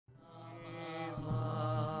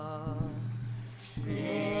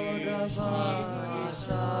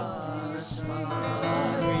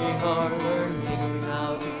are learning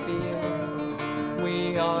how to feel.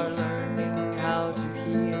 We are learning how to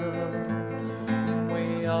heal.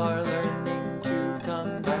 We are learning to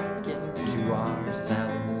come back into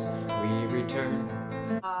ourselves. We return.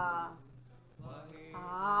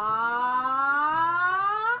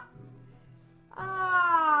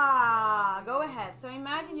 Go ahead. So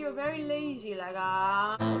imagine you're very lazy, like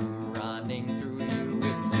I'm running through you,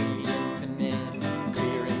 it's the infinite,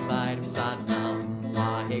 clearing light of Satnam.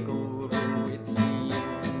 Waheguru, it's the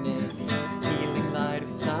infinite, healing light of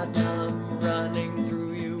Satnam. Running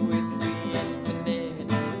through you, it's the infinite,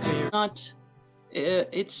 clear. Not,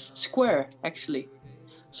 it's square actually.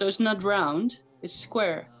 So it's not round, it's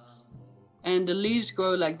square. And the leaves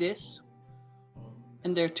grow like this.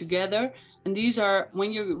 And they're together. And these are,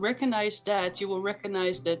 when you recognize that, you will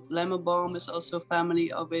recognize that lemon balm is also a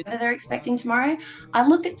family of it. That they're expecting tomorrow. I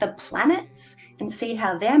look at the planets and see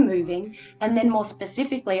how they're moving. And then more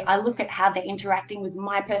specifically, I look at how they're interacting with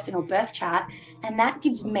my personal birth chart. And that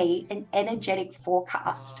gives me an energetic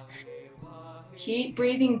forecast. Keep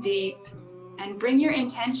breathing deep and bring your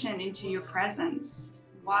intention into your presence.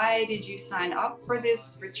 Why did you sign up for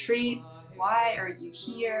this retreat? Why are you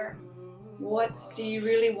here? What do you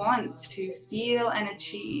really want to feel and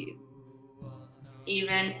achieve?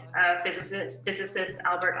 Even physicist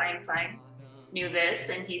Albert Einstein knew this,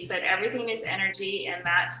 and he said everything is energy, and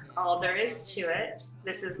that's all there is to it.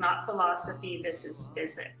 This is not philosophy, this is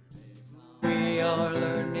physics. We are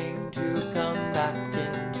learning to come back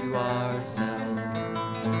into ourselves.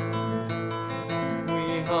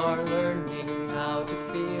 We are